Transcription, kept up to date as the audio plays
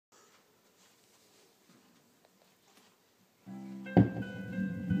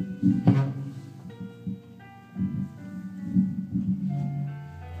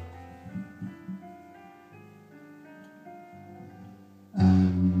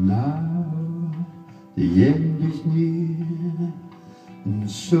And now the end is near, and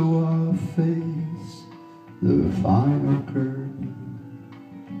so I'll face the final curtain.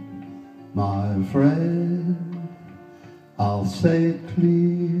 My friend, I'll say it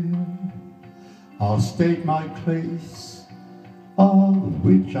clear, I'll state my place, of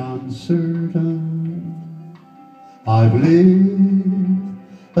which I'm certain. I've lived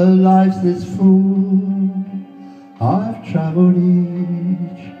a life that's full, I've traveled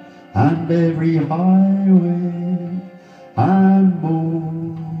each and every highway and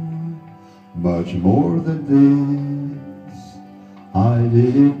more, much more than this, I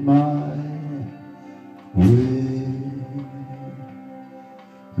did it my way.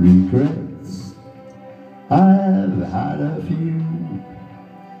 Regrets, I've had a few,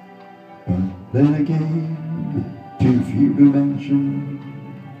 but then again, too few to mention.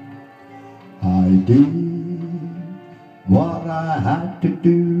 I did what I had to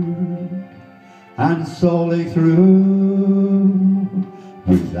do, and saw it through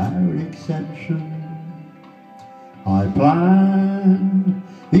without exception. I planned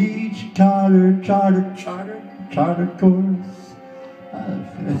each chartered course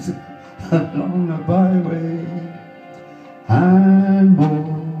along a byway, and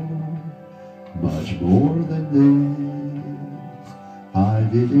more, much more than this, I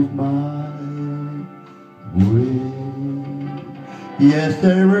did it my way. Yes,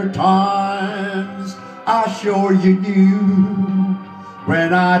 there were times I sure you knew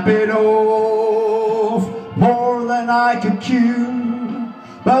when I bit off more than I could chew,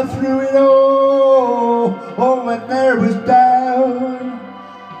 but through it all, oh, when there was doubt,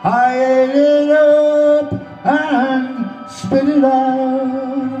 I ate it up and spit it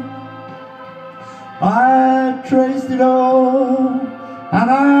out. I traced it all and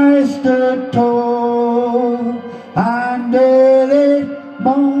I stood tall and did it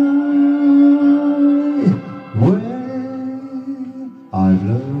my way. I've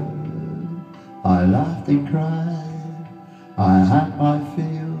learned, I laughed and cried, I had my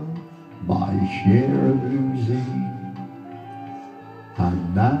fill, my share of losing.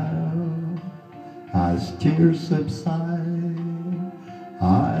 And now, as tears subside,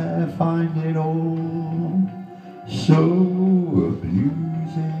 I find it all so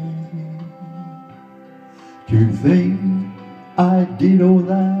abusing. To think I did all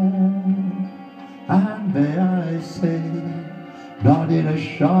that, and may I say, not in a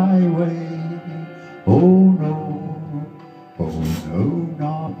shy way, oh no,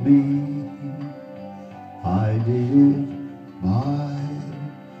 not me, I did it my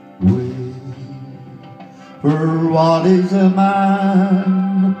way. For what is a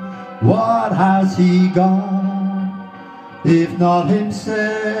man, what has he got, if not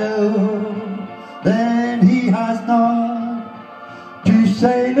himself, then he has not to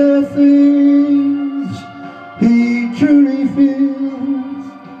say the things he truly feels,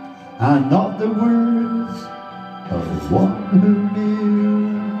 and not the words of one who kneels.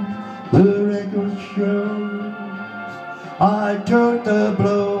 The record shows I took the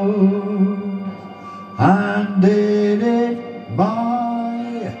blow and did it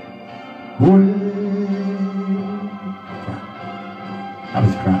my way. That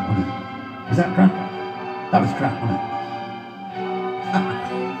was crap, wasn't it? Was that crap? That was crap, wasn't it?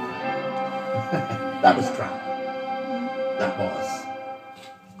 That was crap. That was.